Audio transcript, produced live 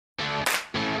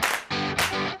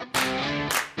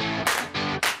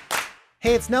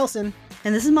Hey, it's Nelson.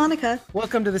 And this is Monica.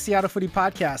 Welcome to the Seattle Foodie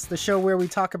Podcast, the show where we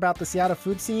talk about the Seattle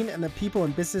food scene and the people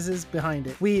and businesses behind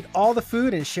it. We eat all the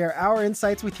food and share our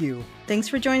insights with you. Thanks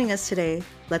for joining us today.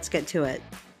 Let's get to it.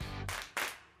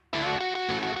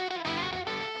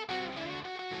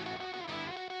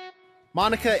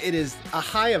 Monica, it is a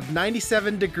high of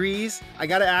 97 degrees. I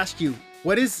gotta ask you,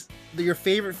 what is your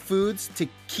favorite foods to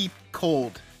keep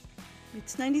cold?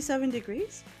 It's 97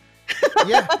 degrees?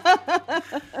 Yeah.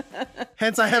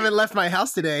 Hence, I haven't left my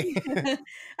house today.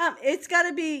 It's got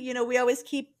to be, we always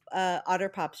keep Otter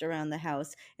Pops around the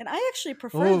house. And I actually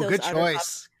prefer those good Otter choice.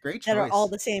 Pops Great choice. that are all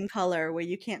the same color where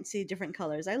you can't see different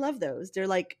colors. I love those. They're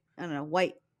like, I don't know,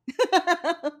 white.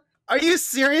 Are you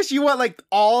serious? You want like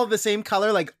all the same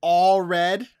color, like all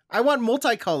red? I want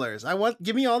multicolors.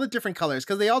 Give me all the different colors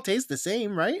because they all taste the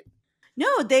same, right?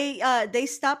 No, they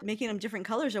stopped making them different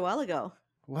colors a while ago.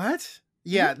 What?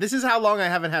 Yeah, this is how long I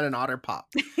haven't had an Otter Pop.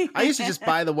 I used to just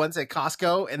buy the ones at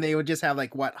Costco, and they would just have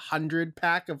like 100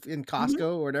 pack in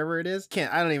Costco or whatever it is.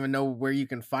 I don't even know where you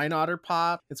can find Otter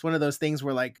Pop. It's one of those things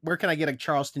where like, where can I get a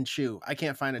Charleston chew? I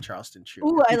can't find a Charleston chew.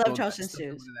 Ooh, I love Charleston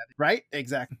chews. Right?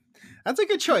 Exactly. That's a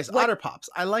good choice. Otter Pops.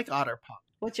 I like Otter Pop.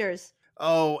 What's yours?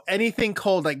 Oh, anything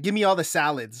cold. Like, give me all the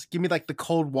salads. Give me like the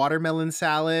cold watermelon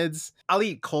salads. I'll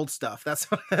eat cold stuff. That's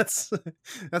what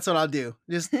I'll do.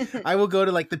 I will go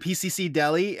to like the PCC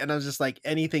deli and I was just like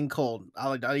anything cold.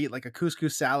 I'll eat like a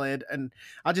couscous salad and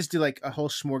I'll just do like a whole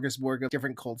smorgasbord of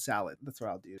different cold salad. That's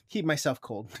what I'll do. Keep myself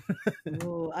cold.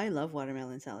 Oh, I love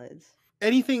watermelon salads.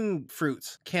 Anything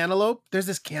fruits. Cantaloupe. There's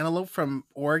this cantaloupe from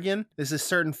Oregon. There's this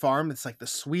certain farm. It's like the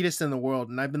sweetest in the world.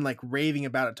 And I've been like raving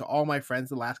about it to all my friends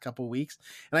the last couple of weeks.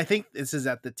 And I think this is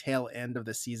at the tail end of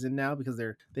the season now because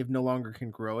they've no longer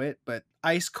can grow it. But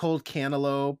ice cold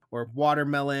cantaloupe or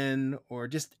watermelon or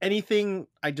just anything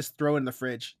I just throw in the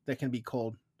fridge that can be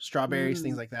cold. Strawberries,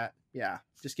 things like that. Yeah.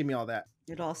 Just give me all that.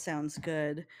 It all sounds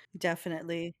good.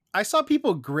 Definitely. I saw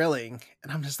people grilling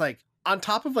and I'm just like, on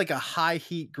top of like a high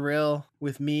heat grill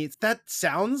with meats, that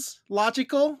sounds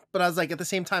logical, but I was like, at the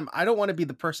same time, I don't want to be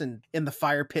the person in the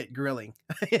fire pit grilling.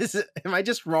 Am I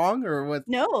just wrong or what?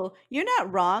 No, you're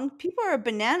not wrong. People are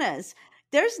bananas.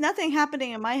 There's nothing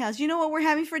happening in my house. You know what we're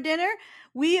having for dinner?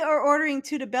 We are ordering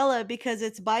Tutabella because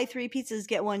it's buy 3 pizzas,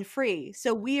 get 1 free.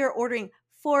 So we are ordering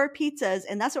 4 pizzas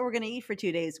and that's what we're going to eat for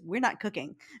 2 days. We're not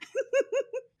cooking.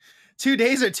 2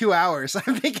 days or 2 hours?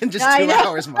 I'm thinking just 2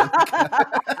 hours,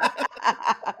 Monica.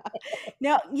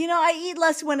 No, I eat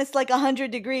less when it's like 100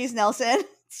 degrees, Nelson.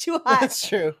 It's too hot. That's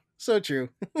true. So true.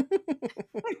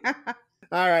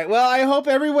 All right. Well, I hope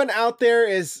everyone out there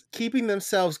is keeping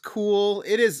themselves cool.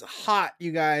 It is hot,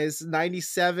 you guys.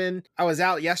 97. I was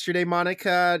out yesterday,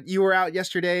 Monica. You were out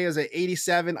yesterday. It was at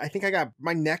 87. I think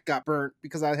my neck got burnt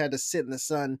because I had to sit in the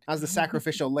sun. I was the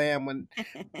sacrificial lamb when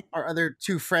our other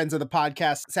 2 friends of the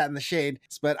podcast sat in the shade.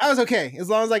 But I was okay. As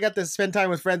long as I got to spend time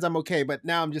with friends, I'm okay. But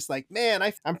now I'm just like, man,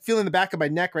 I'm feeling the back of my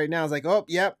neck right now. I was like, oh,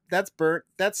 yep, that's burnt.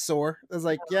 That's sore. I was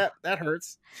like, yep, that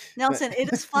hurts. Nelson,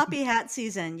 it is floppy hat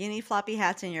season. You need floppy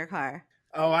hats in your car.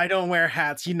 Oh, I don't wear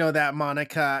hats. You know that,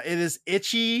 Monica. It is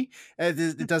itchy.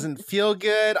 It doesn't feel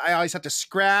good. I always have to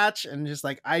scratch and just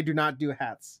like, I do not do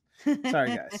hats.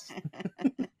 Sorry, guys.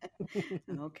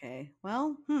 Okay.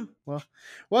 Well,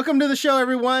 welcome to the show,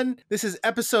 everyone. This is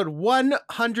episode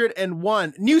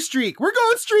 101. New streak. We're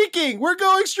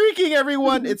going streaking,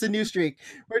 everyone. It's a new streak.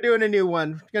 We're doing a new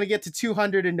one. We're going to get to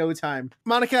 200 in no time.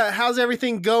 Monica, how's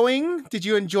everything going? Did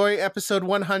you enjoy episode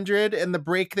 100 and the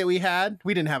break that we had?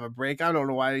 We didn't have a break. I don't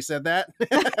know why I said that.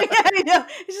 I know.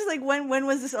 It's just like, when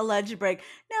was this alleged break?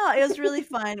 No, it was really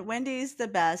fun. Wendy's the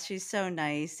best. She's so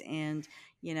nice. And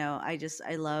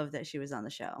I love that she was on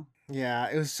the show. Yeah,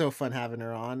 it was so fun having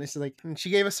her on. It's like, she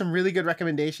gave us some really good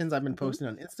recommendations I've been posting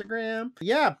on Instagram.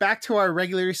 Yeah, back to our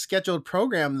regularly scheduled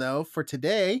program though for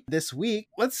today, this week.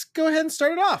 Let's go ahead and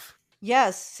start it off.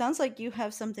 Yes, sounds like you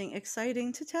have something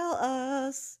exciting to tell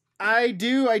us. I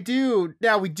do.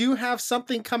 Now, we do have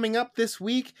something coming up this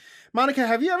week. Monica,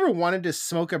 have you ever wanted to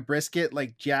smoke a brisket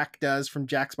like Jack does from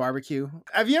Jack's Barbecue?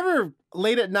 Have you ever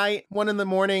late at night, 1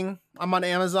 a.m, I'm on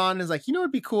Amazon, and it's like,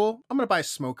 what'd be cool? I'm going to buy a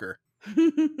smoker.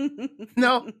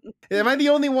 No? Am I the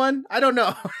only one? I don't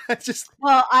know.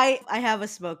 Well, I have a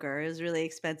smoker. It was really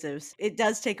expensive. It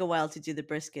does take a while to do the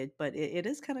brisket, but it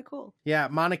is kind of cool. Yeah,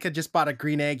 Monica just bought a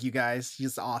green egg, you guys.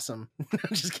 She's awesome.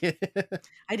 I'm just kidding.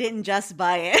 I didn't just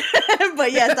buy it,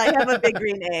 but yes, I have a big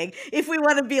green egg. If we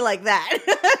want to be like that,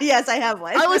 yes, I have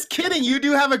one. I was kidding. You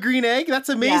do have a green egg? That's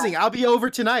amazing. Yeah. I'll be over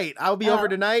tonight. Over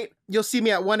tonight. You'll see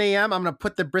me at 1 a.m. I'm going to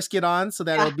put the brisket on so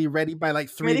that it'll be ready by like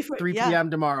 3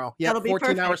 p.m. tomorrow. Yeah,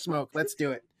 14-hour smoke. Let's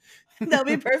do it. That'll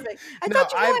be perfect. I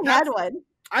thought you had one.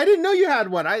 I didn't know you had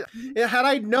one. Mhm. Had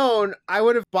I known, I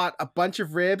would have bought a bunch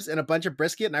of ribs and a bunch of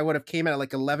brisket, and I would have came at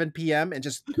like 11 p.m. and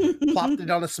just plopped it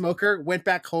on a smoker, went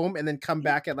back home, and then come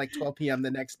back at like 12 p.m.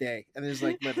 the next day, and just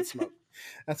like let it smoke.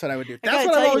 That's what I would do. I That's gotta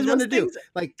what I've tell you, always those wanted to do. things,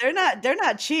 Like, they're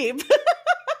not cheap.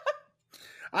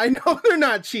 I know they're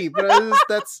not cheap,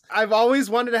 but I've always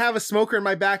wanted to have a smoker in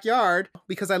my backyard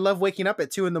because I love waking up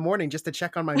at 2 a.m. just to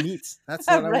check on my meats. That's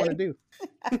what I want to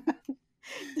Right.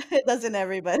 do. Doesn't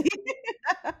everybody?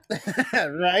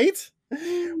 Right?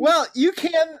 Well, you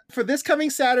can, for this coming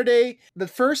Saturday, the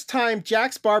first time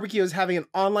Jack's Barbecue is having an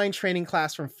online training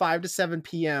class from 5 to 7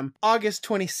 p.m., August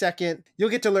 22nd. You'll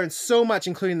get to learn so much,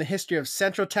 including the history of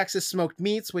Central Texas smoked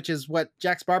meats, which is what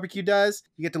Jack's Barbecue does.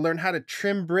 You get to learn how to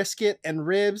trim brisket and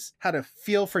ribs, how to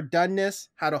feel for doneness,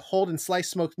 how to hold and slice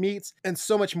smoked meats, and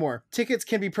so much more. Tickets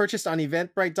can be purchased on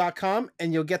eventbrite.com,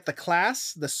 and you'll get the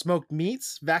class, the smoked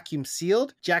meats, vacuum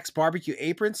sealed, Jack's Barbecue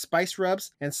apron, spice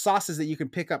rubs, and sauces that you can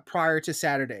pick up prior to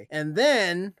Saturday. And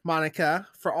then, Monica,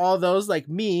 for all those like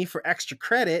me, for extra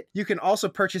credit, you can also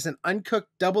purchase an uncooked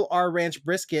double R ranch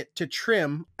brisket to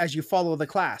trim as you follow the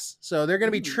class. So they're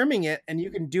going to be trimming it and you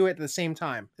can do it at the same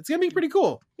time. It's going to be pretty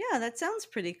cool. Yeah, that sounds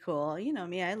pretty cool. You know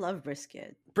me, I love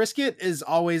brisket. Brisket is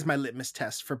always my litmus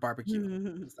test for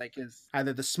barbecue. It's like is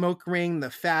either the smoke ring, the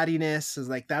fattiness is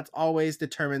like that's always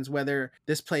determines whether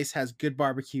this place has good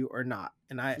barbecue or not.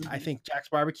 And I think Jack's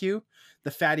Barbecue,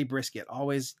 the fatty brisket, you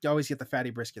always get the fatty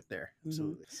brisket there.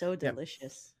 Absolutely. So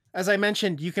delicious. As I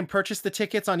mentioned, you can purchase the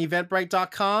tickets on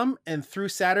eventbrite.com, and through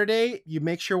Saturday, you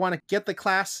make sure you want to get the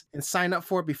class and sign up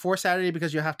for it before Saturday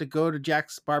because you'll have to go to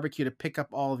Jack's Barbecue to pick up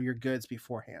all of your goods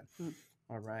beforehand.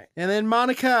 All right. And then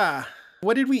Monica,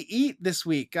 what did we eat this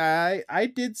week?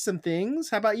 I did some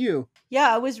things. How about you?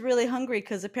 Yeah, I was really hungry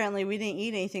because apparently we didn't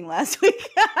eat anything last week.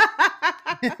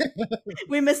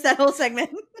 We missed that whole segment.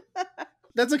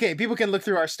 That's okay. People can look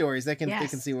through our stories. They can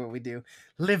Yes. see what we do.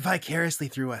 Live vicariously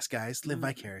through us, guys. Live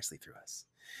vicariously through us.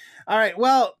 All right.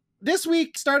 Well, this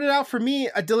week started out for me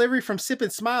a delivery from Sip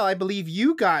and Smile. I believe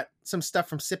you got some stuff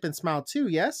from Sip and Smile too,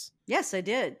 yes? Yes, I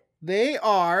did. They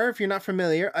are, if you're not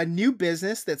familiar, a new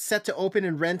business that's set to open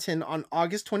in Renton on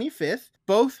August 25th.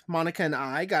 Both Monica and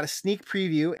I got a sneak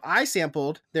preview. I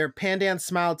sampled their Pandan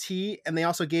Smile tea, and they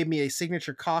also gave me a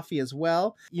signature coffee as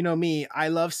well. You know me, I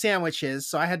love sandwiches,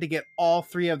 so I had to get all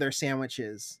 3 of their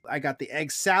sandwiches. I got the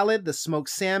egg salad, the smoked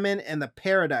salmon, and the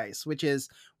paradise, which is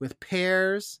with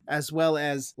pears as well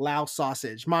as Lao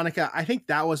sausage. Monica, I think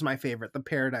that was my favorite, the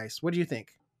paradise. What do you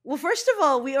think? Well, first of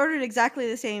all, we ordered exactly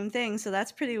the same thing, so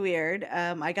that's pretty weird.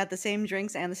 I got the same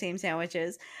drinks and the same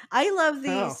sandwiches. I love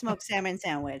the smoked salmon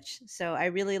sandwich, so I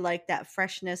really like that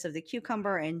freshness of the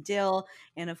cucumber and dill,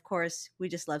 and of course, we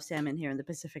just love salmon here in the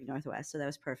Pacific Northwest, so that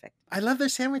was perfect. I love their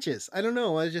sandwiches. I don't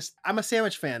know. I'm a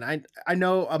sandwich fan. I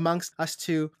know amongst us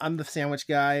two, I'm the sandwich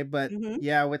guy, but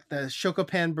yeah, with the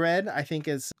Chocopan bread, I think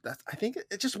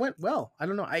it just went well. I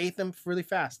don't know. I ate them really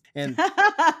fast. And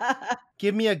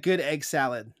give me a good egg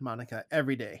salad, Monica,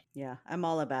 every day. Yeah, I'm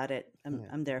all about it.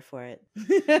 I'm there for it.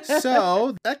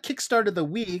 So that kickstarted the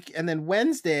week. And then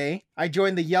Wednesday, I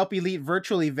joined the Yelp Elite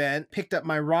virtual event, picked up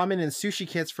my ramen and sushi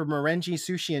kits for Morenji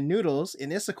Sushi and Noodles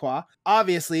in Issaquah.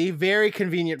 Obviously, very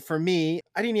convenient for me.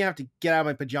 I didn't even have to get out of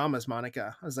my pajamas,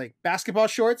 Monica. I was like, basketball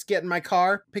shorts, get in my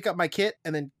car, pick up my kit,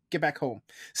 and then get back home.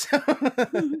 So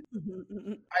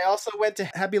I also went to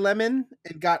Happy Lemon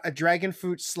and got a dragon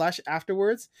fruit slush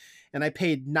afterwards, and I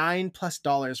paid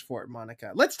 $9+ for it,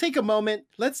 Monica. Let's take a moment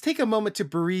to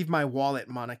bereave my wallet,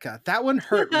 Monica. That one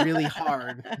hurt really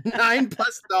hard.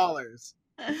 $9+.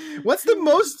 What's the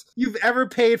most you've ever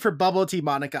paid for bubble tea,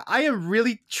 Monica? I am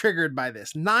really triggered by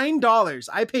this. $9.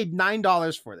 I paid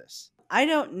 $9 for this. I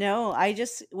don't know.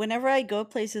 Whenever I go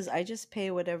places, I just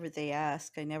pay whatever they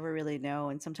ask. I never really know.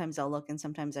 And sometimes I'll look and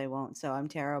sometimes I won't. So I'm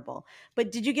terrible. But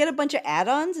did you get a bunch of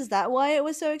add-ons? Is that why it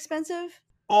was so expensive?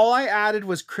 All I added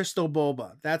was crystal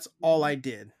boba. That's all I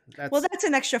did. Well, that's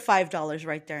an extra $5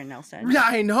 right there, Nelson. Yeah,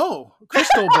 I know.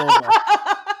 Crystal boba.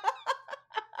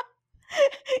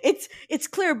 It's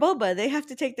clear boba. They have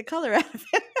to take the color out of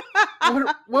it.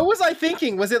 What was I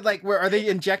thinking? Was it like, are they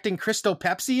injecting Crystal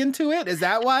Pepsi into it? Is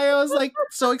that why it was like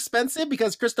so expensive?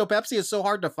 Because Crystal Pepsi is so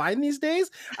hard to find these days?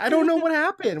 I don't know what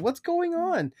happened. What's going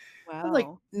on? Wow. Like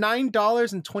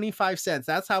 $9.25.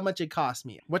 That's how much it cost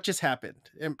me. What just happened?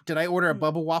 Did I order a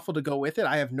bubble waffle to go with it?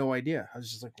 I have no idea. I was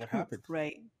just like, what happened?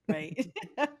 Right. Right.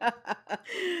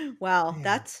 Wow,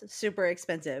 that's super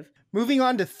expensive. Moving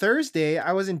on to Thursday,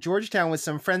 I was in Georgetown with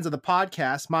some friends of the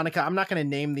podcast. Monica, I'm not going to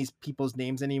name these people's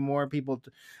names anymore.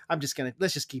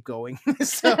 Let's just keep going.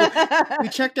 So we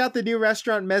checked out the new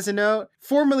restaurant Mezzanote,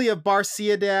 formerly of Bar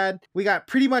Ciudad. We got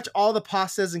pretty much all the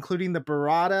pastas, including the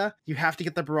burrata. You have to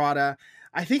get the burrata.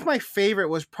 I think my favorite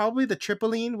was probably the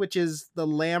tripling, which is the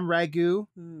lamb ragu.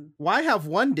 Why have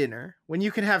one dinner when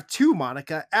you can have two,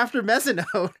 Monica? After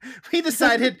Mezzanote, we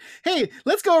decided, hey,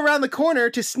 let's go around the corner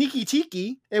to Sneaky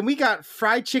Tiki, and we got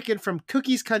fried chicken from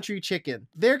Cookies Country Chicken.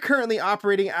 They're currently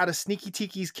operating out of Sneaky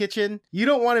Tiki's kitchen. You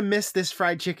don't want to miss this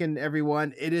fried chicken,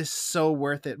 everyone. It is so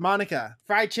worth it. Monica,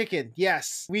 fried chicken.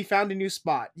 Yes, we found a new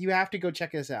spot. You have to go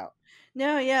check us out.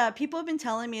 No, yeah, people have been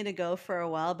telling me to go for a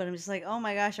while, but I'm just like, oh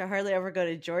my gosh, I hardly ever go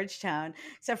to Georgetown,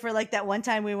 except for like that one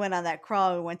time we went on that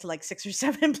crawl. We went to like 6 or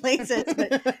 7 places.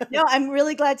 But no, I'm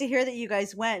really glad to hear that you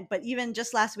guys went. But even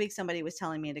just last week, somebody was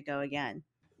telling me to go again.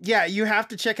 Yeah, you have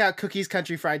to check out Cookies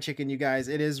Country Fried Chicken, you guys.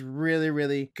 It is really,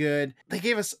 really good. They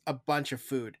gave us a bunch of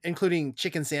food, including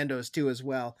chicken sandos too as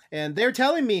well. And they're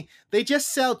telling me they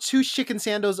just sell 2 chicken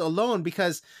sandos alone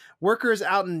because workers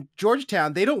out in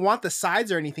Georgetown, they don't want the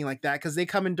sides or anything like that because they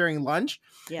come in during lunch.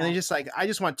 Yeah. And they just like, I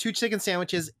just want 2 chicken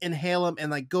sandwiches, inhale them, and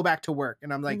like go back to work.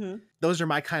 And I'm like, those are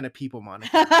my kind of people,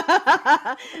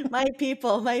 Monica. My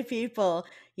people.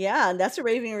 Yeah, that's a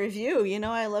raving review. You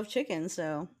know, I love chicken,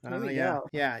 so there we go.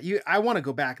 Yeah, I want to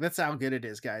go back. That's how good it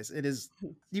is, guys. It is.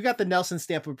 You got the Nelson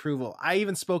stamp of approval. I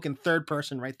even spoke in third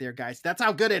person right there, guys. That's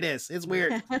how good it is. It's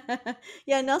weird.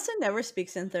 Yeah, Nelson never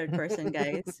speaks in third person,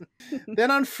 guys. Then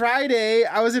on Friday,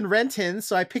 I was in Renton,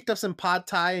 so I picked up some pad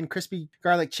thai and crispy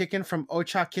garlic chicken from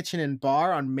Ocha Kitchen and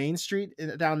Bar on Main Street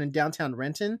down in downtown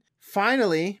Renton.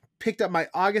 Finally, picked up my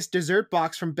August dessert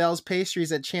box from Bell's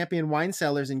Pastries at Champion Wine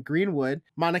Cellars in Greenwood.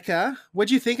 Monica,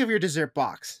 what'd you think of your dessert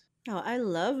box? Oh, I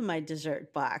love my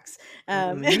dessert box.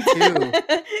 Me too.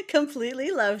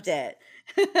 Completely loved it.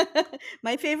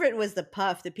 My favorite was the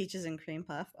puff, the peaches and cream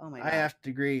puff. Oh my god. I have to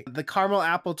agree. The caramel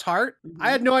apple tart.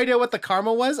 I had no idea what the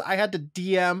caramel was. I had to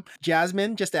DM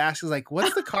Jasmine just to ask, like,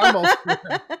 what's the caramel?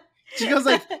 She goes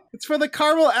like, it's for the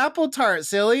caramel apple tart,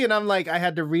 silly. And I'm like, I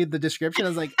had to read the description. I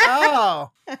was like,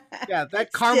 oh, yeah,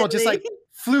 that caramel just like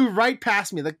flew right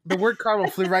past me. The word caramel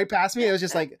flew right past me. It was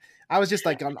just like, I was just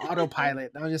like on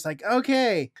autopilot. I was just like,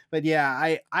 okay. But yeah,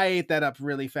 I ate that up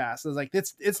really fast. I was like,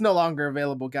 it's no longer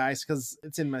available, guys, because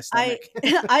it's in my stomach.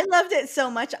 I loved it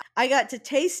so much. I got to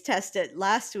taste test it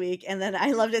last week, and then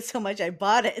I loved it so much I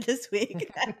bought it this week.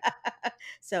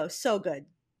 So good.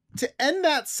 To end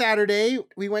that Saturday,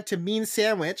 we went to Mean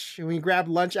Sandwich and we grabbed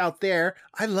lunch out there.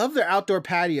 I love their outdoor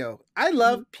patio. I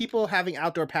love people having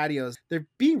outdoor patios. They're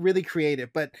being really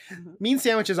creative, but Mean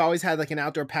Sandwich has always had like an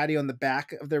outdoor patio in the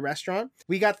back of their restaurant.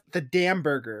 We got the Dam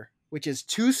Burger, which is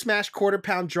 2 smashed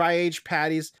quarter-pound dry-aged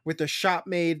patties with a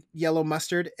shop-made yellow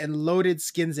mustard and loaded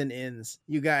skins and ends.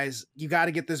 You guys, you got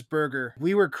to get this burger.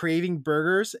 We were craving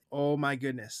burgers. Oh my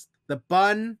goodness. The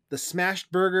bun, the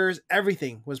smashed burgers,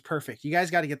 everything was perfect. You guys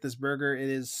got to get this burger. It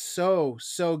is so,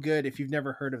 so good if you've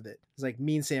never heard of it. It's like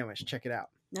Mean Sandwich. Check it out.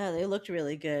 No, they looked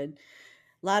really good.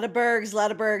 A lot of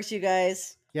burgers, you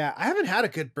guys. Yeah, I haven't had a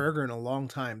good burger in a long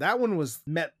time. That one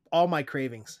met all my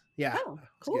cravings. Yeah. Oh,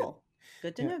 cool.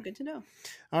 Good to know.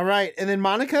 All right. And then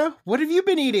Monica, what have you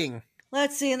been eating?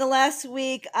 Let's see. In the last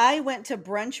week, I went to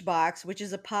Brunch Box, which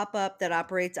is a pop-up that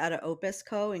operates out of Opus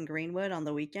Co. in Greenwood on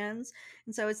the weekends.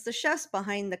 And so it's the chefs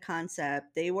behind the concept.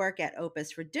 They work at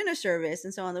Opus for dinner service.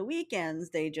 And so on the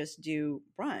weekends, they just do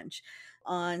brunch.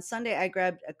 On Sunday, I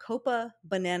grabbed a Copa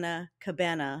Banana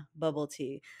Cabana bubble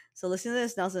tea. So listen to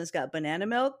this, Nelson. It's got banana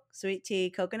milk, sweet tea,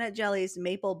 coconut jellies,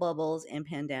 maple bubbles, and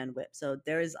pandan whip. So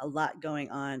there is a lot going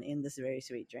on in this very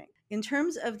sweet drink. In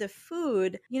terms of the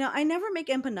food, I never make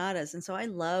empanadas. And so I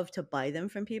love to buy them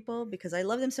from people because I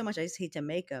love them so much. I just hate to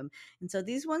make them. And so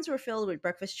these ones were filled with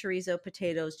breakfast chorizo,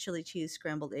 potatoes, chili cheese,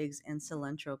 scrambled eggs, and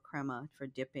cilantro crema for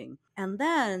dipping. And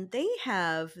then they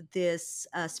have this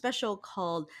special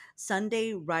called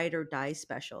Sunday Ride or Die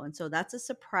special. And so that's a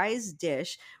surprise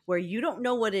dish where you don't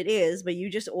know what it is, but you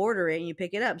just order it and you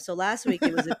pick it up. So last week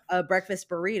it was a breakfast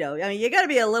burrito. I mean, you got to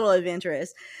be a little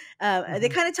adventurous. They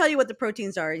kind of tell you what the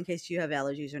proteins are in case you have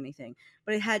allergies or anything.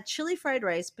 But it had chili fried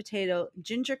rice, potato,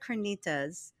 ginger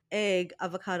carnitas, egg,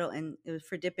 avocado, and it was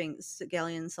for dipping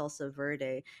scallion salsa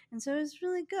verde. And so it was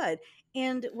really good.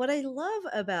 And what I love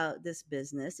about this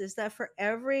business is that for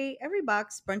every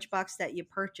box, brunch box that you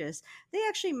purchase, they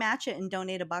actually match it and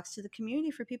donate a box to the community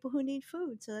for people who need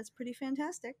food. So that's pretty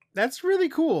fantastic. That's really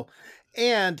cool.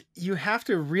 And you have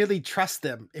to really trust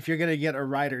them if you're going to get a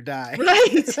ride or die.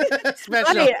 Right.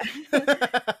 Special. Right.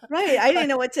 Right. I didn't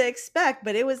know what to expect,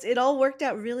 but it all worked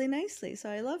out really nicely. So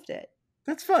I loved it.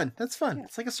 That's fun. That's fun. Yeah.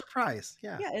 It's like a surprise.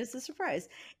 Yeah. Yeah, it's a surprise.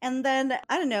 And then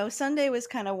I don't know, Sunday was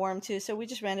kind of warm too, so we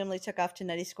just randomly took off to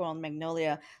Nutty Squirrel and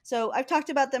Magnolia. So I've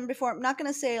talked about them before. I'm not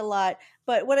going to say a lot,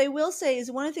 but what I will say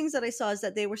is one of the things that I saw is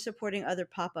that they were supporting other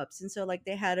pop-ups, and so like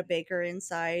they had a baker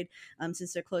inside,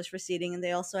 since they're closed for seating, and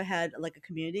they also had like a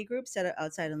community group set up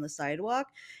outside on the sidewalk.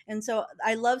 And so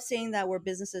I love seeing that where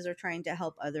businesses are trying to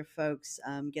help other folks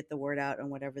get the word out on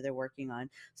whatever they're working on.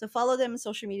 So follow them on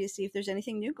social media, see if there's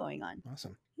anything new going on.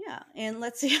 Awesome. Yeah, and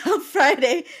let's see, on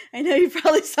Friday, I know you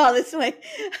probably saw this one,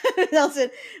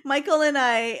 Nelson. Michael and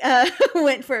I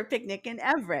went for a picnic in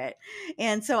Everett,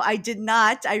 and so I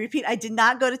repeat, I did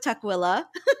not go to Tukwila.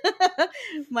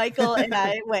 Michael and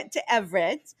I went to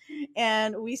Everett,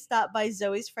 and we stopped by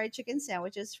Zoe's Fried Chicken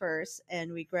Sandwiches first,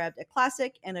 and we grabbed a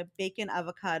classic and a bacon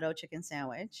avocado chicken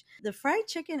sandwich. The fried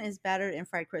chicken is battered in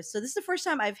fried crisp, so this is the first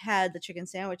time I've had the chicken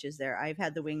sandwiches there. I've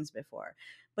had the wings before,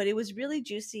 but it was really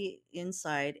juicy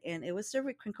inside, and it was served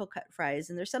with crinkle cut fries.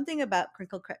 And there's something about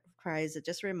crinkle cut fries that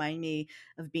just remind me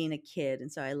of being a kid, and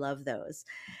so I love those.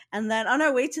 And then on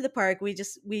our way to the park,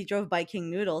 we drove by King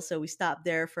Noodle, so we stopped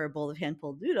there for a bowl of hand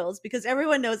pulled noodles because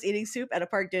everyone knows eating soup at a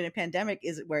park during a pandemic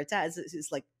is where it's at.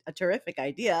 It's like a terrific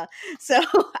idea, so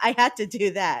I had to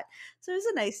do that. So it was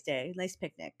a nice day, nice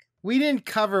picnic. We didn't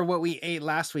cover what we ate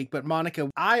last week, but Monica,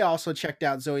 I also checked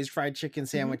out Zoe's Fried Chicken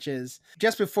Sandwiches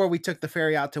just before we took the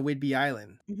ferry out to Whidbey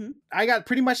Island. Mm-hmm. I got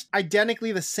pretty much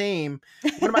identically the same.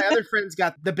 One of my other friends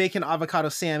got the bacon avocado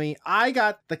Sammy. I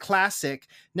got the classic.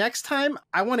 Next time,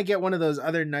 I want to get one of those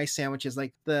other nice sandwiches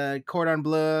like the cordon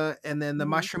bleu and then the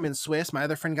mushroom and Swiss. My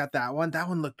other friend got that one. That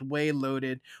one looked way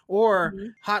loaded. Or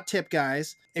hot tip,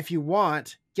 guys, if you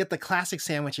want, get the classic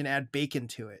sandwich and add bacon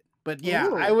to it. But yeah,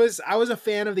 Ooh. I was a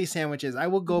fan of these sandwiches. I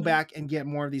will go back and get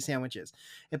more of these sandwiches.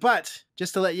 But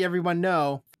just to let everyone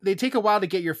know, they take a while to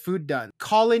get your food done.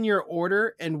 Call in your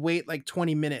order and wait like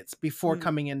 20 minutes before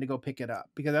coming in to go pick it up,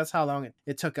 because that's how long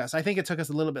it took us. I think it took us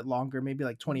a little bit longer, maybe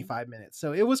like 25 minutes.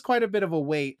 So it was quite a bit of a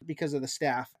wait because of the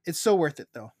staff. It's so worth it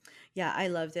though. Yeah, I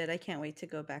loved it. I can't wait to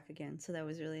go back again. So that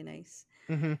was really nice.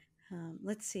 Mm-hmm.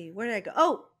 Let's see, where did I go?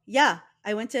 Oh, yeah,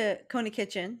 I went to Kona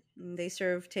Kitchen. They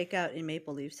serve takeout in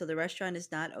Maple Leaf, so the restaurant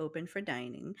is not open for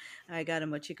dining. I got a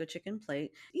mochiko chicken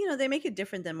plate. You know, they make it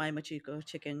different than my mochiko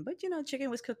chicken, but you know, chicken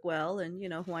was cooked well, and you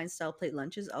know, Hawaiian style plate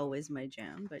lunch is always my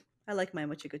jam. But I like my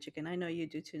mochiko chicken. I know you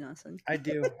do too, Nelson. I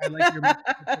do. I like your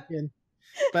mochiko chicken.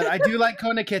 But I do like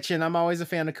Kona Kitchen. I'm always a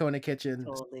fan of Kona Kitchen.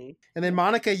 Totally. And then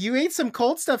Monica, you ate some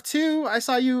cold stuff too. I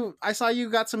saw you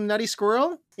got some Nutty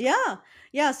Squirrel.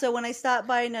 Yeah. So when I stopped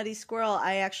by Nutty Squirrel,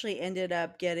 I actually ended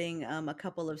up getting a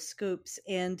couple of scoops.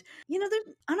 And you know,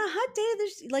 on a hot day,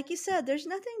 there's, like you said, there's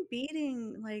nothing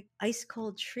beating like ice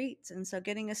cold treats. And so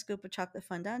getting a scoop of chocolate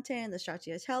fondant and the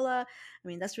stracciatella, I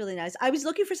mean, that's really nice. I was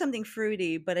looking for something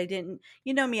fruity, but I didn't.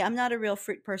 You know me, I'm not a real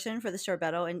fruit person for the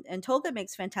sorbetto, and Tolga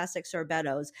makes fantastic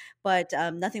sorbettos, but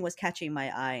nothing was catching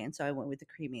my eye, and so I went with the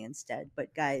creamy instead.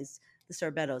 But guys, the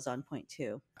sorbetto's on point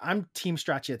too. I'm team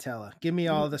stracciatella. Give me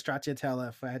all of the stracciatella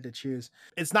if I had to choose.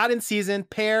 It's not in season.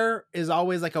 Pear is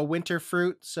always like a winter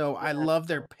fruit, so I love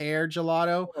their pear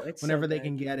gelato whenever they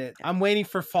can get it. I'm waiting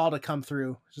for fall to come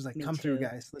through. Just like, come through,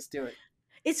 guys. Let's do it.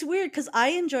 It's weird because I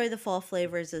enjoy the fall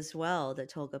flavors as well that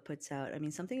Tolga puts out. I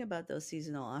mean, something about those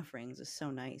seasonal offerings is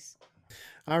so nice.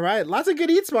 All right, lots of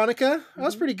good eats, Monica. That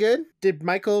was pretty good. Did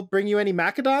Michael bring you any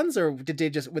macadons, or would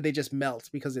they just melt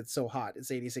because it's so hot?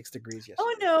 It's 86 degrees yesterday.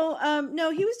 Oh no,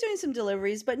 no, he was doing some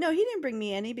deliveries, but no, he didn't bring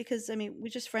me any because I mean we're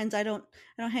just friends. I don't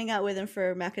hang out with him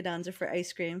for macadons or for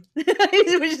ice cream.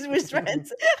 we're just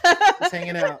friends. Just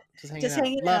hanging out.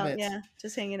 Love it. Yeah,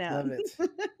 just hanging out. Love it.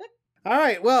 All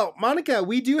right. Well, Monica,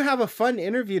 we do have a fun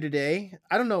interview today.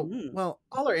 I don't know. Well,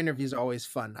 all our interviews are always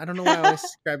fun. I don't know why I always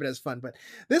describe it as fun, but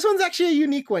this one's actually a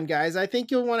unique one, guys. I think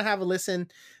you'll want to have a listen.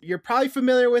 You're probably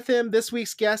familiar with him. This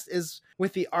week's guest is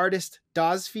with the artist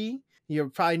Dozfy.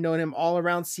 You've probably known him all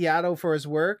around Seattle for his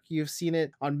work. You've seen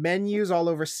it on menus all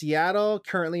over Seattle,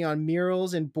 currently on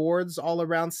murals and boards all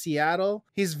around Seattle.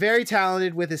 He's very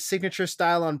talented with his signature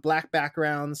style on black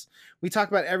backgrounds. We talk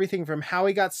about everything from how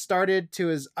he got started to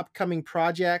his upcoming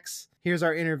projects. Here's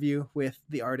our interview with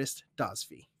the artist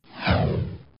Dozfy.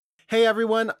 Hey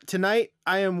everyone, tonight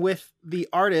I am with the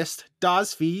artist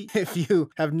Dozfy. If you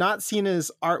have not seen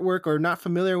his artwork or not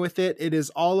familiar with it, it is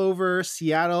all over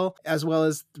Seattle as well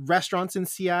as restaurants in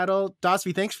Seattle.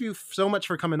 Dozfy, thanks for you so much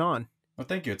for coming on. Well,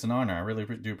 thank you. It's an honor. I really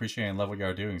do appreciate and love what you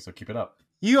are doing, so keep it up.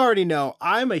 You already know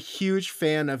I'm a huge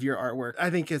fan of your artwork. I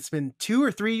think it's been 2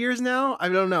 or 3 years now. I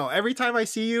don't know. Every time I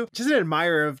see you, just an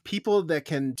admirer of people that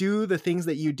can do the things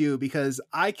that you do, because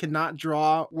I cannot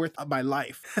draw worth of my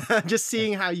life. Just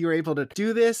seeing how you were able to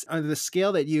do this on the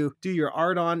scale that you do your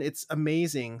art on, it's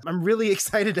amazing. I'm really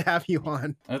excited to have you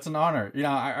on. It's an honor. You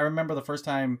know, I remember the first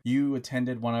time you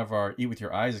attended one of our Eat With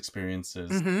Your Eyes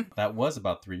experiences. That was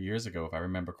about 3 years ago, if I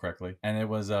remember correctly. And it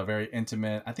was very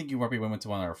intimate. I think you probably went to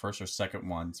one of our first or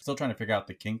second ones. Still trying to figure out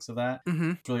the kinks of that.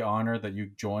 It's really honored that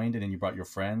you joined and then you brought your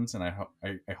friends, and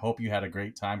I hope you had a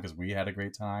great time, because we had a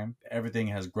great time. Everything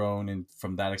has grown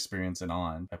from that experience and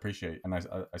on. I appreciate it. And I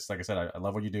like I said, I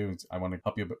love what you do. I want to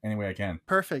help you any way I can.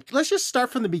 Perfect. Let's just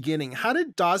start from the beginning. How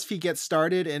did Dozfy get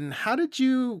started, and how did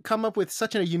you come up with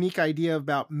such a unique idea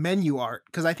about menu art?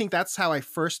 Because I think that's how I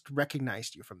first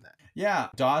recognized you from that. Yeah,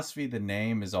 Dozfy, the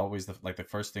name is always the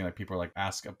first thing that people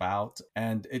ask about,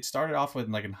 and it started off with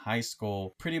in high school.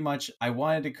 Pretty much, I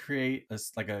wanted to create a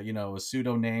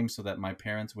pseudo name so that my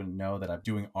parents wouldn't know that I'm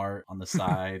doing art on the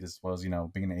side, as well as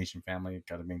being an Asian family,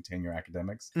 got to maintain your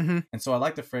academics. And so I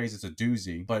like the phrase it's a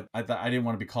doozy, but I thought I didn't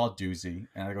want to be called Doozy,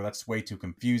 and I go, that's way too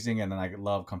confusing. And then I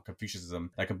love Confucianism.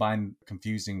 I combined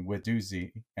confusing with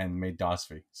doozy and made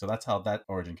Dozfy. So that's how that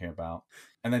origin came about.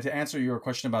 And then to answer your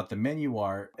question about the menu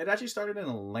art, it actually started in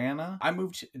Atlanta. I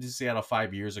moved to Seattle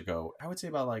 5 years ago. I would say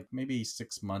about maybe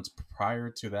 6 months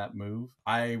prior to that move.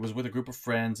 I was with a group of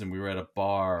friends and we were at a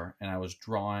bar, and I was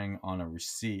drawing on a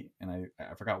receipt, and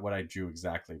I forgot what I drew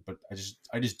exactly, but I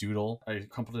just doodled. I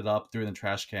crumpled it up, threw it in the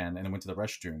trash can, and I went to the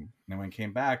restroom. And then when I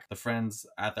came back, the friends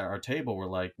at our table were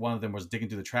like, one of them was digging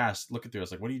through the trash, looking through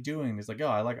us like, what are you doing? He's like, oh,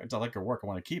 I like your work. I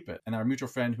want to keep it. And our mutual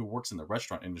friend who works in the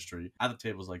restaurant industry at the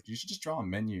table was like, you should just draw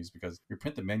on menus, because you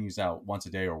print the menus out once a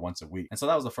day or once a week. And so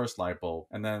that was the first light bulb.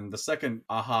 And then the second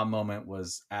aha moment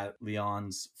was at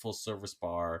Leon's Full Service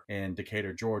Bar in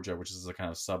Decatur, Georgia, which is a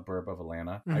kind of suburb of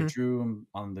Atlanta. I drew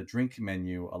on the drink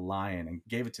menu a lion and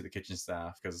gave it to the kitchen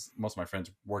staff, because most of my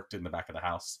friends worked in the back of the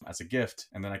house, as a gift.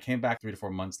 And then I came back 3 to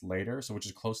 4 months later, so which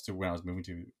is close to when I was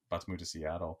about to move to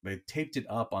Seattle. They taped it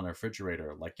up on a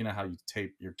refrigerator, like how you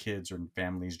tape your kids or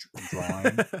families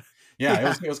drawing.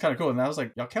 Yeah. It was kind of cool. And I was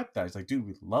like, y'all kept that. He's like, dude,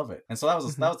 we love it. And so that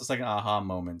was the second aha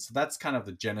moment. So that's kind of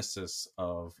the genesis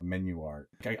of menu art.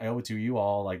 I owe it to you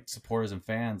all, supporters and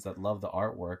fans that love the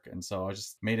artwork. And so I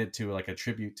just made it to a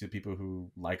tribute to people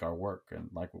who like our work and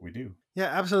like what we do. Yeah,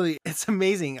 absolutely. It's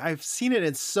amazing. I've seen it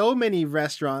in so many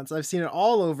restaurants. I've seen it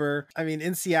all over. I mean,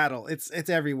 in Seattle, it's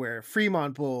everywhere.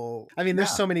 Fremont Bowl. I mean,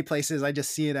 there's so many places I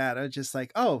just see it at. I'm just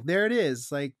like, oh, there it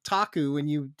is. Like Taku, when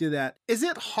you do that. Is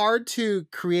it hard to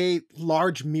create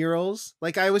large murals?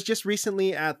 I was just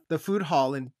recently at the food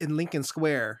hall in Lincoln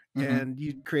Square, and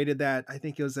you created that. I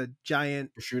think it was a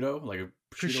giant prosciutto, like a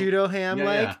prosciutto ham,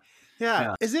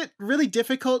 Yeah. Is it really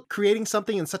difficult creating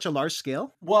something in such a large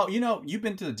scale? Well, you've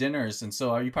been to the dinners, and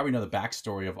so you probably know the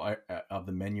backstory of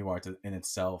the menu art in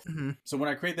itself. So when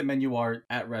I create the menu art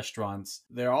at restaurants,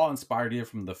 they're all inspired either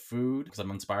from the food, because I'm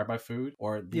inspired by food,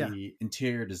 or the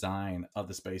interior design of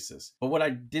the spaces. But what I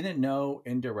didn't know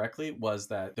indirectly was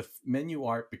that the menu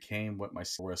art became what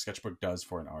a sketchbook does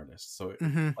for an artist. So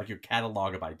like your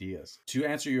catalog of ideas. To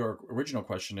answer your original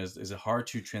question, is it hard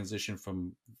to transition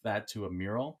from that to a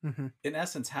mural? In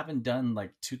essence, having done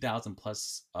 2,000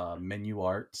 plus menu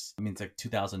arts, I mean, it's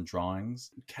 2,000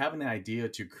 drawings, having an idea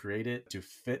to create it to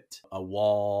fit a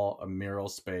wall, a mural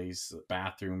space,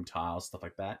 bathroom tiles, stuff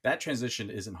like that. That transition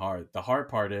isn't hard. The hard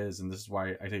part is, and this is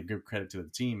why I take good credit to the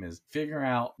team, is figuring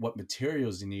out what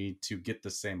materials you need to get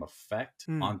the same effect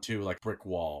onto brick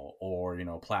wall or,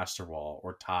 plaster wall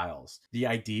or tiles. The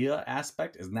idea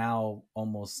aspect is now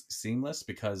almost seamless,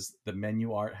 because the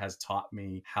menu art has taught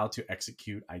me how to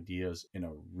execute ideas in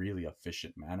a really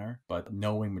efficient manner. But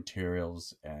knowing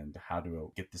materials and how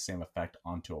to get the same effect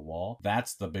onto a wall,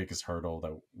 that's the biggest hurdle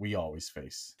that we always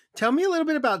face. Tell me a little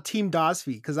bit about Team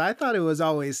Dozfy, because I thought it was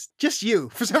always just you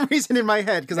for some reason in my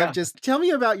head. Tell me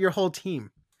about your whole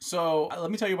team. So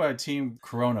let me tell you about Team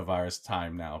Coronavirus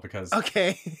time now, because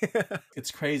Okay.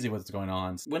 it's crazy what's going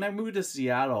on. When I moved to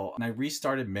Seattle and I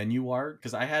restarted menu art,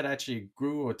 because I had actually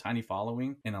grew a tiny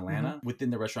following in Atlanta within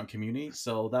the restaurant community.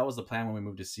 So that was the plan when we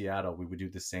moved to Seattle. We would do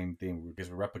the same thing because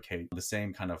we replicate the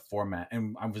same kind of format.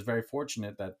 And I was very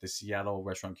fortunate that the Seattle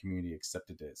restaurant community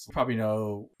accepted it. So you probably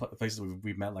know places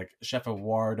we've met like Chef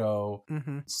Eduardo,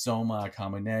 Soma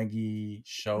Kamunegi,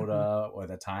 Shota, or at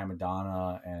the time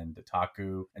Madonna and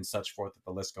Taku, and such forth.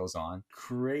 The list goes on.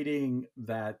 Creating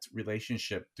that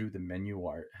relationship through the menu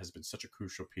art has been such a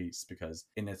crucial piece, because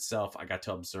in itself I got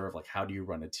to observe like, how do you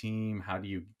run a team, how do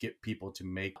you get people to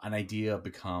make an idea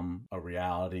become a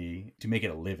reality, to make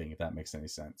it a living, if that makes any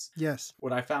sense. Yes.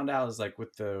 What I found out is like,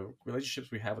 with the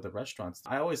relationships we have with the restaurants,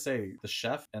 I always say the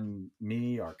chef and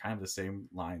me are kind of the same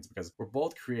lines, because we're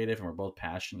both creative and we're both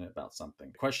passionate about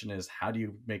something. The question is, how do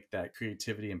you make that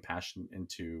creativity and passion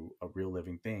into a real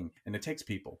living thing? And it takes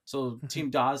people. So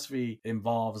Team Dosvi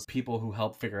involves people who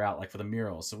help figure out, like for the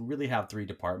murals. So we really have 3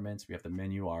 departments. We have the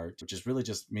menu art, which is really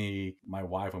just me, my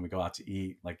wife, when we go out to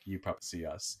eat, like you probably see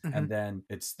us. And then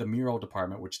it's the mural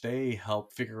department, which they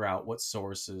help figure out what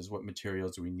sources, what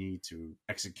materials we need to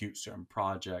execute certain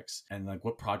projects, and like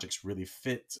what projects really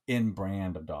fit in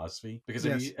brand of Dosvi. Because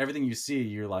everything you see,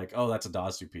 you're like, oh, that's a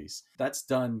Dosvi piece. That's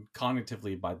done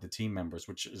cognitively by the team members,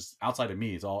 which is outside of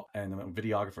me. It's all, and the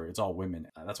videographer, it's all women.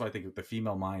 That's why I think the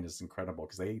female mind is incredible,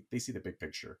 because they see the big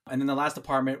picture. And then the last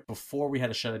department before we had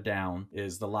to shut it down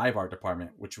is the live art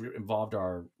department, which involved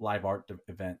our live art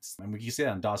events. And you see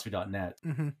that on dosvi.net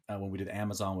when we did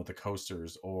Amazon with the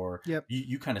coasters, or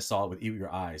you kind of saw it with Eat With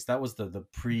Your Eyes. That was the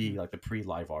pre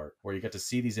live art, where you get to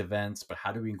see these events, but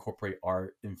how do we incorporate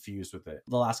art infused with it?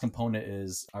 The last component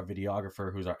is our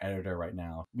videographer, who's our editor right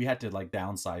now. We had to like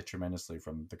downsize tremendously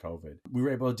from the COVID. We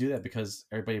were able to do that because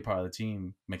everybody part of the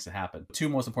team makes it happen. 2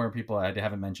 most important people I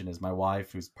haven't mentioned is my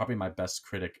wife, who's probably my best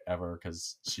critic ever,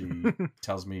 because she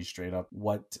tells me straight up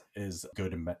what is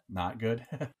good and not good.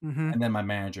 And then my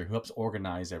manager, who helps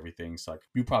organize everything. So like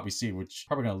you probably see, which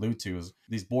probably going to allude to, is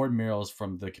these board murals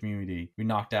from the community. We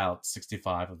knocked out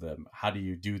 65 of them. How do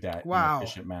you do that in an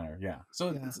efficient manner?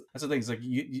 So that's the thing. It's like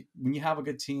you when you have a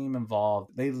good team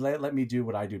involved, they let me do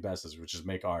what I do best, which is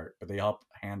make art, but they help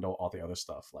handle all the other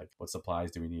stuff, like what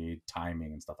supplies do we need,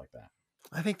 timing and stuff like that.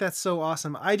 I think that's so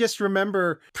awesome. I just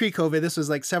remember pre-COVID, this was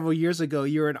like several years ago,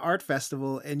 you were at an art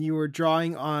festival and you were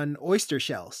drawing on oyster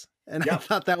shells. And I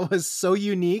thought that was so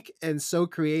unique and so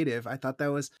creative. I thought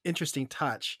that was interesting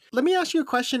touch. Let me ask you a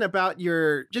question about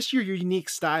your unique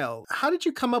style. How did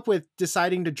you come up with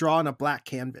deciding to draw on a black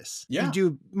canvas? You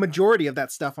do majority of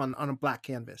that stuff on a black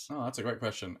canvas. Oh, that's a great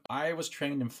question. I was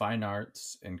trained in fine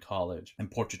arts in college and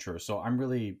portraiture. So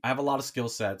I have a lot of skill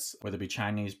sets, whether it be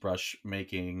Chinese brush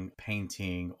making,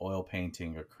 painting, oil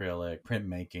painting, acrylic,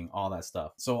 printmaking, all that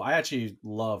stuff. So I actually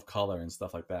love color and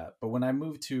stuff like that. But when I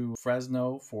moved to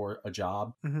Fresno for a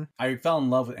job, I fell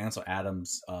in love with Ansel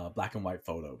Adams' black and white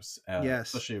photos,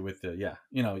 especially with the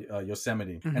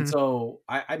Yosemite. And so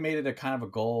I made it a kind of a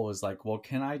goal, is like, well,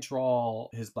 can I draw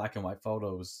his black and white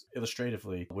photos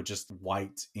illustratively with just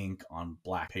white ink on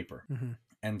black paper?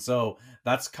 And so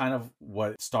that's kind of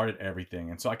what started everything.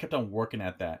 And so I kept on working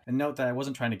at that. And note that I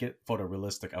wasn't trying to get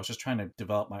photorealistic. I was just trying to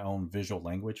develop my own visual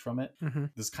language from it.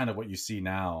 This is kind of what you see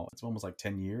now. It's almost like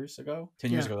 10 years ago.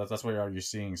 10 years ago, that's what you're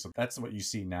seeing. So that's what you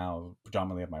see now,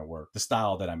 predominantly of my work, the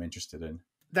style that I'm interested in.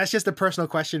 That's just a personal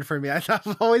question for me.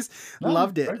 I've always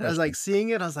loved it. I was like seeing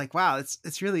it. I was like, wow,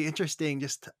 it's really interesting.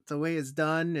 Just the way it's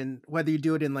done, and whether you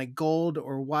do it in like gold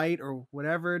or white or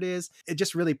whatever it is, it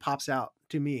just really pops out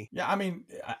to me. Yeah, I mean,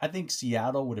 I think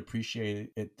Seattle would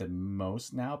appreciate it the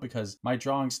most now, because my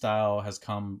drawing style has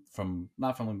come from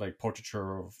not from like portraiture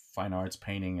or fine arts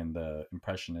painting in the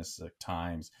impressionistic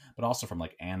times, but also from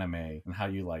like anime, and how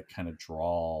you like kind of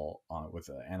draw with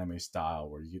an anime style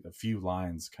where a few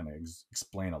lines kind of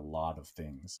explain a lot of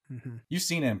things. You've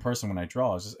seen it in person when I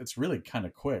draw. It's really kind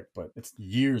of quick, but it's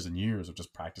years and years of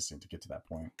just practicing to get to that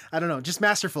point. I don't know, just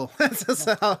masterful. That's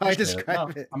how I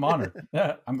describe it. I'm honored.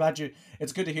 Yeah, I'm glad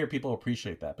it's good to hear people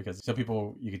appreciate that, because some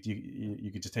people you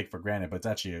could just take for granted, but it's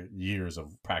actually years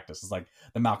of practice. It's like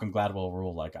the Malcolm Gladwell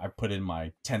rule. Like I put in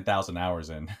my 10,000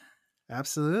 hours in.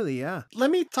 Absolutely, yeah.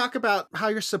 Let me talk about how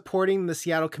you're supporting the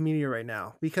Seattle community right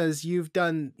now, because you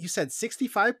said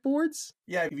 65 boards?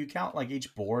 Yeah, if you count like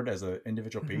each board as an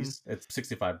individual piece, it's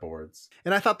 65 boards.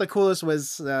 And I thought the coolest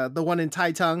was the one in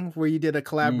Tai Tung where you did a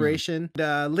collaboration.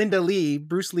 Linda Lee,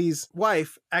 Bruce Lee's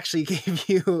wife, actually gave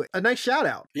you a nice shout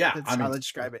out. Yeah, That's how to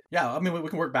describe it. Yeah, I mean, we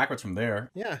can work backwards from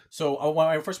there. Yeah. So what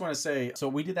I first want to say, so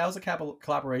that was a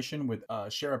collaboration with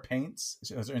Shara Paints.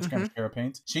 Her Instagram is Shara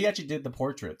Paints. She actually did the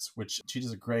portraits, which she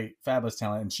does a great, fabulous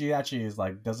talent. And she actually is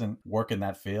like, doesn't work in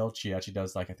that field. She actually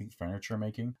does like, I think, furniture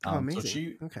making.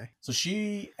 Amazing. So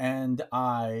she and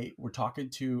I were talking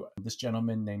to this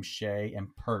gentleman named Shay and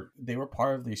Pert. They were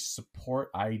part of the Support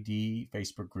ID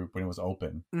Facebook group when it was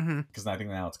open, because I think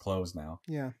now it's closed now.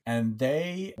 Yeah. And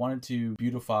they wanted to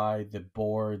beautify the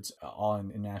boards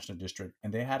on in National District,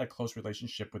 and they had a close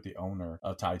relationship with the owner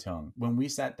of Tai Tung. When we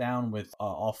sat down with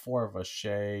all four of us,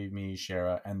 Shay, me,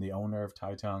 Shara, and the owner of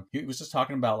Tai Tung, he was just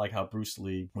talking about like how Bruce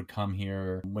Lee would come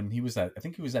here when he was at, I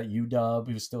think he was at UW.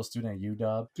 He was still a student at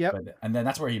UW. Yep. And then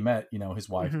that's where he met, his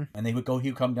wife. And he would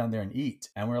come down there and eat.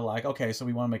 And we're like, okay, so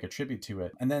we want to make a tribute to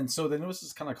it. And then it was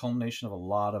this kind of culmination of a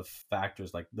lot of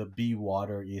factors, like the Be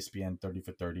Water ESPN 30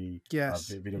 for 30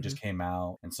 video just came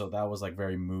out. And so that was like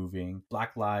very moving.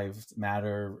 Black Lives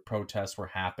Matter protests were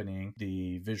happening.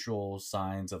 The visual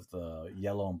signs of the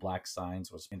yellow and black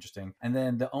signs was interesting. And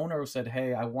then the owner said,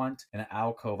 hey, I want an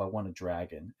alcove. I want a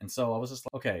dragon. And so I was just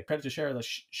like, okay, credit to Shara that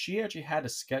she actually had a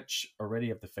sketch already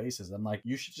of the faces. I'm like,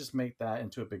 you should just make that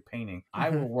into a big painting. I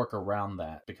will work around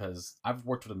that because I've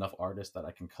worked with enough artists that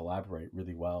I can collaborate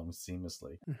really well and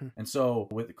seamlessly. And so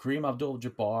with Kareem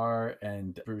Abdul-Jabbar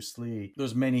and Bruce Lee,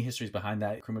 there's many histories behind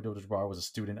that. Kareem Abdul-Jabbar was a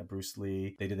student of Bruce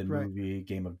Lee. They did the movie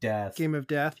Game of Death.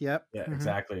 Yep. Yeah,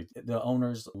 exactly. The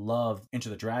owners loved Enter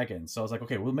the Dragon. So I was like,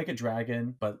 okay, we'll make a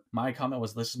dragon. But my comment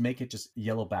was, let's just make it just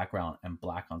yellow background and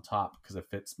black on top because it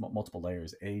fits multiple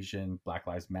layers. Asian, Black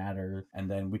Lives Matter. And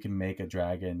then we can make a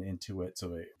dragon into it.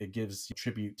 So it gives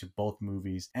tribute to both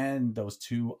movies and those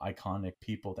two iconic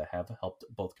people that have helped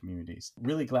both communities.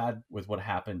 Really glad with what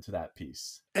happened to that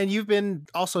piece. And you've been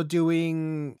also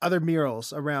doing other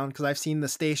murals around, because I've seen the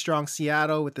Stay Strong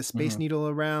Seattle with the Space Needle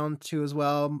around too as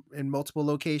well in multiple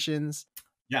locations.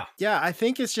 Yeah, I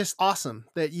think it's just awesome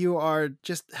that you are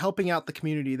just helping out the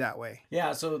community that way.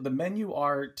 Yeah, so the menu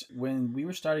art, when we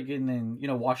were started getting in,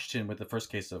 Washington with the first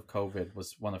case of COVID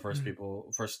was one of the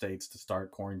first states to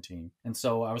start quarantine. And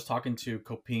so I was talking to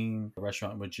Copine, the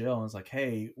restaurant with Jill, and I was like,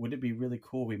 hey, would it be really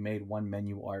cool we made one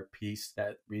menu art piece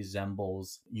that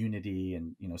resembles unity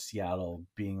and, Seattle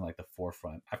being like the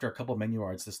forefront. After a couple of menu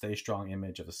arts, the Stay Strong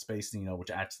image of the Space Needle,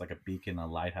 which acts like a beacon, a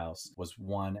lighthouse, was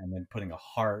one, and then putting a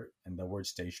heart and the word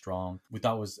Stay Strong, we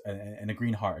thought was, and a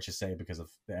green heart, I should say, because of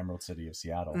the Emerald City of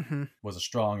Seattle, was a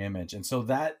strong image. And so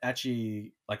that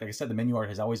actually, like I said, the menu art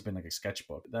has always been like a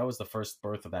sketchbook. That was the first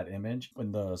birth of that image.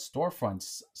 When the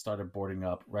storefronts started boarding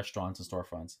up, restaurants and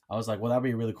storefronts, I was like, well, that'd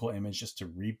be a really cool image just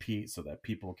to repeat so that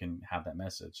people can have that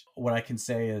message. What I can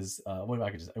say is,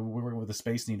 we're working with the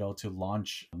Space Needle to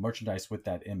launch merchandise with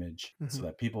that image so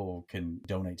that people can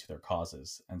donate to their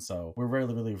causes. And so we're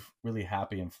really, really, really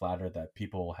happy and flattered that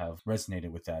people have resonated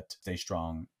with that Stay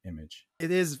Strong image.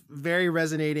 It is very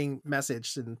resonating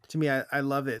message, and to me, I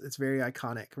love it. It's very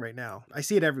iconic right now. I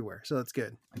see it everywhere, so that's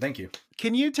good. Thank you.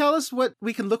 Can you tell us what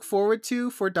we can look forward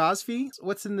to for DOSV?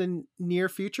 What's in the near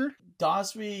future?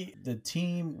 DOSV, the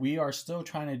team, we are still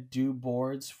trying to do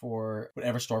boards for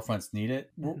whatever storefronts need it.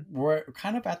 We're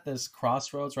kind of at this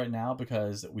crossroads right now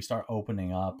because we start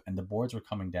opening up and the boards were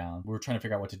coming down. We were trying to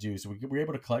figure out what to do. So we were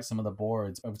able to collect some of the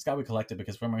boards. It's got to be collected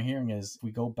because what I'm hearing is if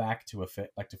we go back to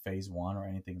phase one or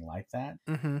anything like that,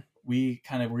 we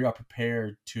are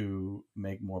prepared to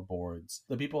make more boards.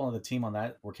 The people on the team on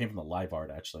that came from the live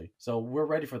art actually. So we're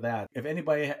ready for that. If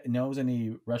anybody knows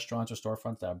any restaurants or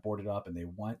storefronts that are boarded up and they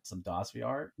want some DOSV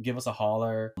art, give us a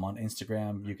holler. On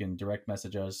Instagram, you can direct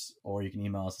message us or you can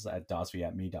email us at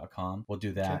dosv@me.com. We'll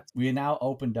do that. Okay. We now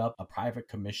opened up a private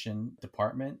commission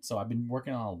department. So I've been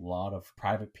working on a lot of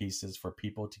private pieces for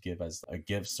people to give as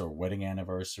gifts or wedding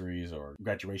anniversaries or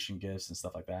graduation gifts and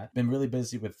stuff like that. Been really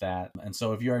busy with that. And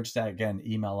so if you're interested, again,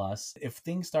 email us. If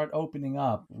things start opening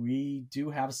up, we do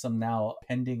have some now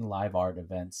pending live art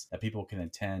events that people can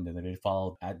attend, and if they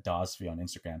follow at DOSV on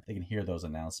Instagram, they can hear those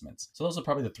announcements. So those are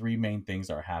probably the three main things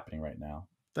that are happening right now.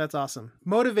 That's awesome.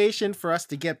 Motivation for us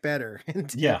to get better and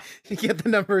to get the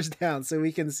numbers down so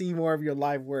we can see more of your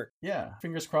live work. Yeah.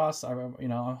 Fingers crossed. I'm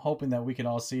hoping that we can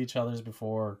all see each other's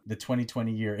before the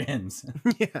 2020 year ends.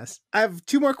 Yes. I have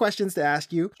two more questions to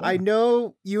ask you. Sure. I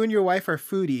know you and your wife are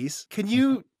foodies. Can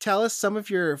you tell us some of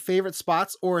your favorite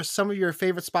spots or some of your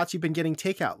favorite spots you've been getting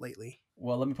takeout lately?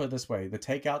 Well, let me put it this way: the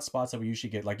takeout spots that we usually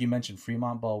get, like you mentioned,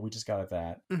 Fremont Bowl, we just got at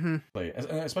that. Mm-hmm.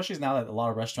 Especially now that a lot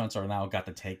of restaurants are now got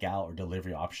the takeout or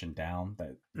delivery option down.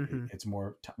 That it's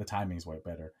more the timing's way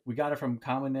better. We got it from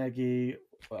Kamanegi.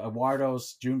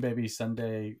 Eduardo's June Baby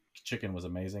Sunday chicken was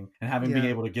amazing, and having been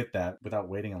able to get that without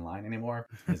waiting in line anymore,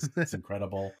 it's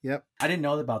incredible. Yep. I didn't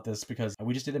know about this because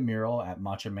we just did a mural at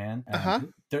Matcha Man.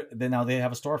 Then now they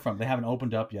have a storefront. They haven't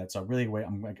opened up yet, so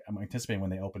I'm anticipating when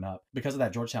they open up. Because of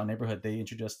that Georgetown neighborhood, they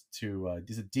introduced us to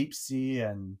is it Deep Sea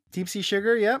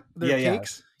Sugar? Yep. Their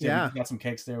cakes. Yeah, we got some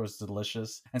cakes there. It was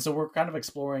delicious. And so we're kind of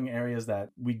exploring areas that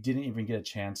we didn't even get a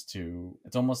chance to.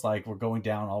 It's almost like we're going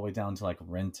down all the way down to like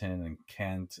Renton and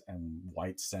Kent and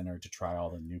White Center to try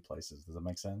all the new places. Does that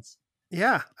make sense?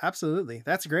 Yeah, absolutely.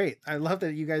 That's great. I love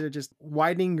that you guys are just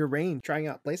widening your range, trying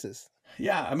out places.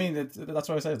 Yeah, I mean, that's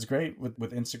why I said it's great with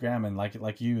Instagram and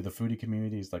like you, the foodie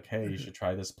community is like, hey, you should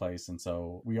try this place. And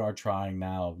so we are trying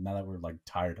now that we're like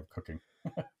tired of cooking.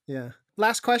 Yeah.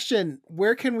 Last question.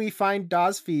 Where can we find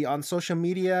Dozfy on social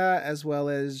media as well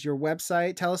as your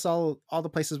website? Tell us all the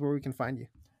places where we can find you.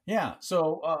 Yeah.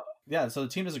 So so the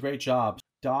team does a great job.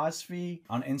 Dozfy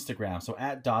on Instagram, so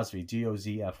at Dozfy,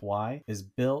 Dozfy, is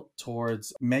built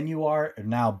towards menu art and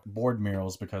now board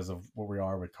murals because of where we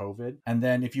are with COVID. And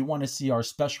then if you want to see our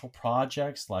special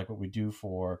projects, like what we do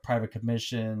for private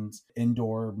commissions,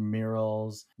 indoor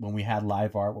murals, when we had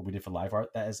live art, what we did for live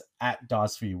art, that is at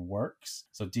Dozfy Works.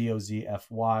 So Dozfy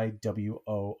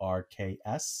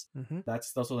WORKS.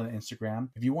 That's also on Instagram.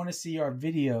 If you want to see our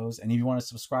videos and if you want to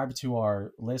subscribe to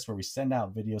our list where we send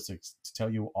out videos to tell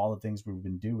you all the things we've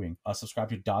been doing, subscribe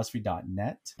to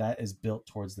dozfy.net. That is built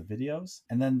towards the videos.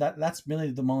 And then that's really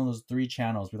one of those 3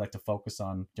 channels we like to focus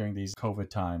on during these COVID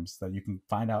times, that you can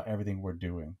find out everything we're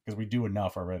doing because we do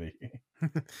enough already.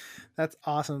 That's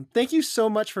awesome. Thank you so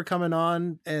much for coming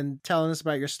on and telling us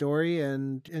about your story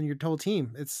and your whole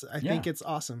team. I think it's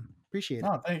awesome. Appreciate it.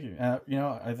 No, thank you. I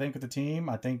thank the team.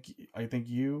 I thank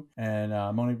you and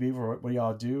Moni B for what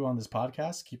y'all do on this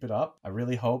podcast. Keep it up. I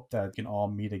really hope that we can all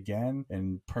meet again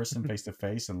in person, face to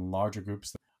face, in larger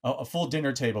groups. A full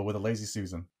dinner table with a lazy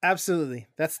Susan. Absolutely.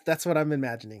 That's what I'm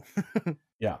imagining.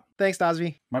 Yeah. Thanks,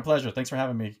 Dozfy. My pleasure. Thanks for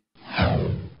having me.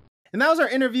 And that was our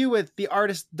interview with the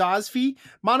artist Dozfy.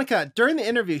 Monica, during the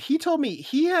interview, he told me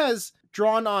he has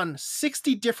drawn on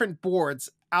 60 different boards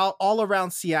out all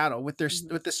around Seattle with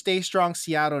the Stay Strong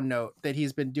Seattle note that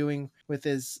he's been doing with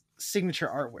his signature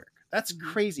artwork. That's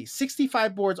crazy.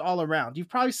 65 boards all around. You've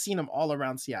probably seen them all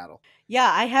around Seattle.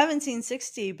 Yeah, I haven't seen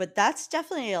 60, but that's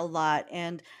definitely a lot.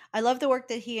 And I love the work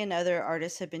that he and other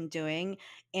artists have been doing.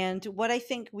 And what I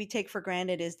think we take for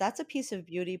granted is that's a piece of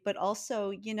beauty, but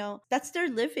also, that's their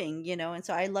living, And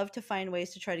so I love to find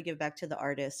ways to try to give back to the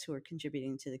artists who are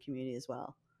contributing to the community as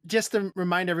well. Just to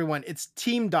remind everyone, it's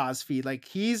Team Dozfy. Like,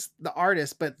 he's the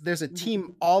artist, but there's a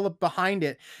team all up behind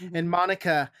it. And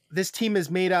Monica, this team is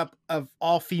made up of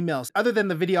all females. Other than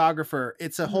the videographer,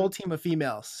 it's a whole team of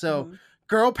females. So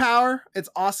girl power, it's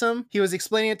awesome. He was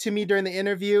explaining it to me during the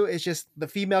interview. It's just the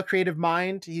female creative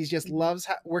mind. He just loves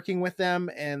working with them.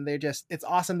 And it's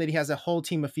awesome that he has a whole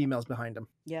team of females behind him.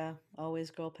 Yeah, always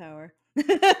girl power.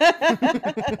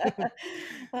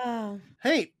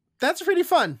 Hey, that's pretty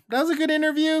fun. That was a good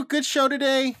interview. Good show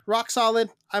today. Rock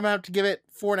solid. I'm gonna have to give it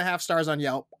 4.5 stars on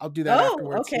Yelp. I'll do that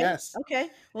afterwards. Okay. Yes. Okay.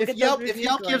 We'll if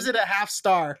Yelp gives it a 0.5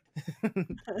 star.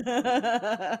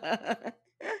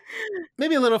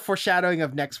 Maybe a little foreshadowing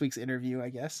of next week's interview, I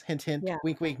guess. Hint, hint. Yeah.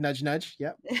 Wink, wink. Nudge, nudge.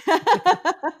 Yep.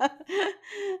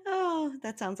 Oh,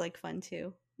 that sounds like fun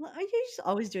too. Are you just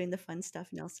always doing the fun stuff,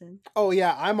 Nelson? Oh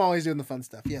yeah, I'm always doing the fun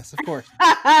stuff. Yes, of course.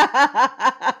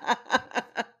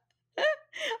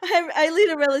 I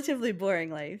lead a relatively boring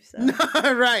life. So.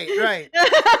 Right.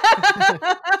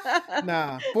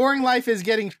 Nah, boring life is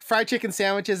getting fried chicken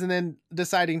sandwiches and then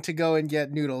deciding to go and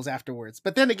get noodles afterwards.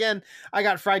 But then again, I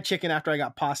got fried chicken after I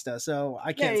got pasta, so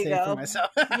I can't say it for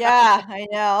myself. Yeah, I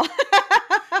know.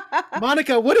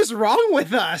 Monica, what is wrong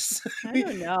with us? I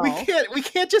don't know. We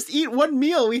can't just eat one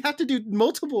meal. We have to do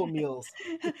multiple meals.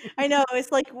 I know.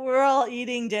 It's like we're all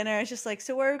eating dinner. It's just like,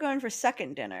 so where are we going for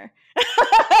second dinner?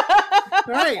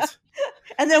 Right.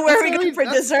 And then where are we going for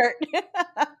dessert?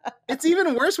 It's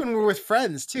even worse when we're with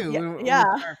friends too. Yeah.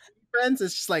 When our friends,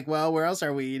 it's just like, well, where else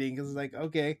are we eating? Because it's like,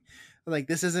 okay, like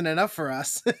this isn't enough for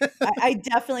us. I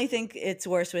definitely think it's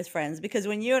worse with friends, because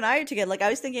when you and I are together, like I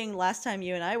was thinking last time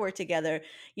you and I were together,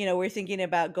 we're thinking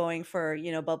about going for,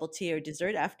 bubble tea or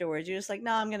dessert afterwards. You're just like,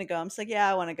 no, I'm going to go. I'm just like, yeah,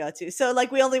 I want to go too. So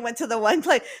like we only went to the one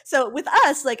place. So with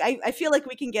us, like I feel like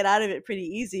we can get out of it pretty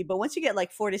easy. But once you get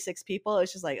like 4 to 6 people,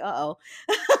 it's just like, uh-oh.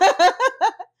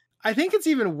 I think it's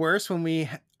even worse when we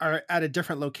are at a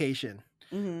different location.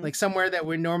 Mhm. like somewhere that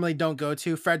we normally don't go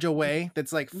to, Federal Way,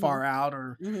 that's like Mhm. far out,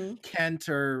 or Mhm. Kent,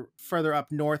 or further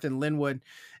up north in Linwood.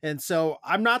 And so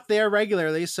I'm not there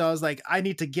regularly. So I was like, I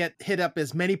need to hit up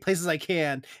as many places I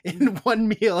can in one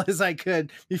meal as I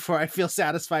could before I feel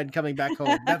satisfied coming back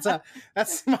home.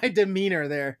 That's my demeanor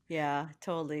there. Yeah,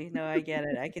 totally. No, I get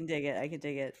it. I can dig it. I can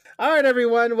dig it. All right,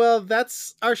 everyone. Well,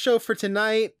 that's our show for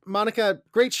tonight. Monica,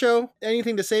 great show.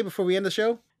 Anything to say before we end the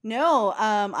show? No,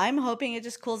 I'm hoping it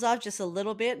just cools off just a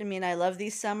little bit. I mean, I love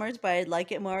these summers, but I'd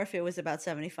like it more if it was about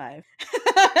 75.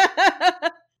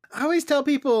 I always tell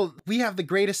people we have the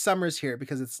greatest summers here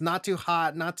because it's not too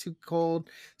hot, not too cold.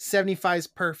 75 is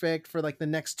perfect for like the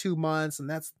next 2 months, and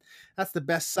that's the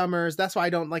best summers. That's why I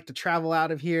don't like to travel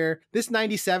out of here. This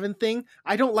 97 thing,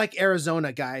 I don't like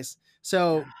Arizona, guys.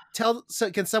 So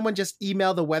can someone just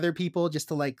email the weather people just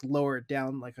to like lower it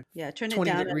down like turn it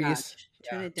 20 down degrees. a notch.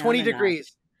 Turn it down 20 a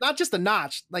degrees. Not just a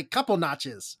notch, like couple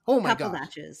notches. Oh my couple god.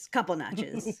 notches. Couple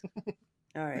notches.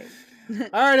 All right.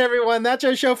 All right, everyone. That's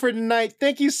our show for tonight.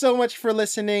 Thank you so much for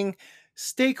listening.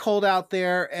 Stay cold out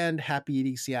there, and happy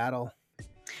eating, Seattle.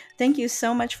 Thank you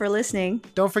so much for listening.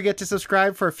 Don't forget to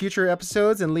subscribe for future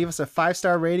episodes and leave us a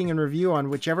 5-star rating and review on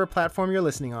whichever platform you're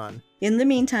listening on. In the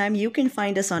meantime, you can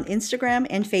find us on Instagram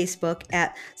and Facebook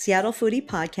at Seattle Foodie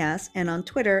Podcast and on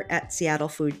Twitter at Seattle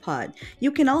Food Pod.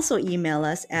 You can also email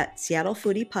us at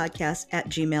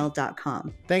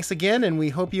seattlefoodiepodcast@gmail.com. Thanks again, and we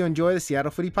hope you enjoy the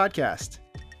Seattle Foodie Podcast.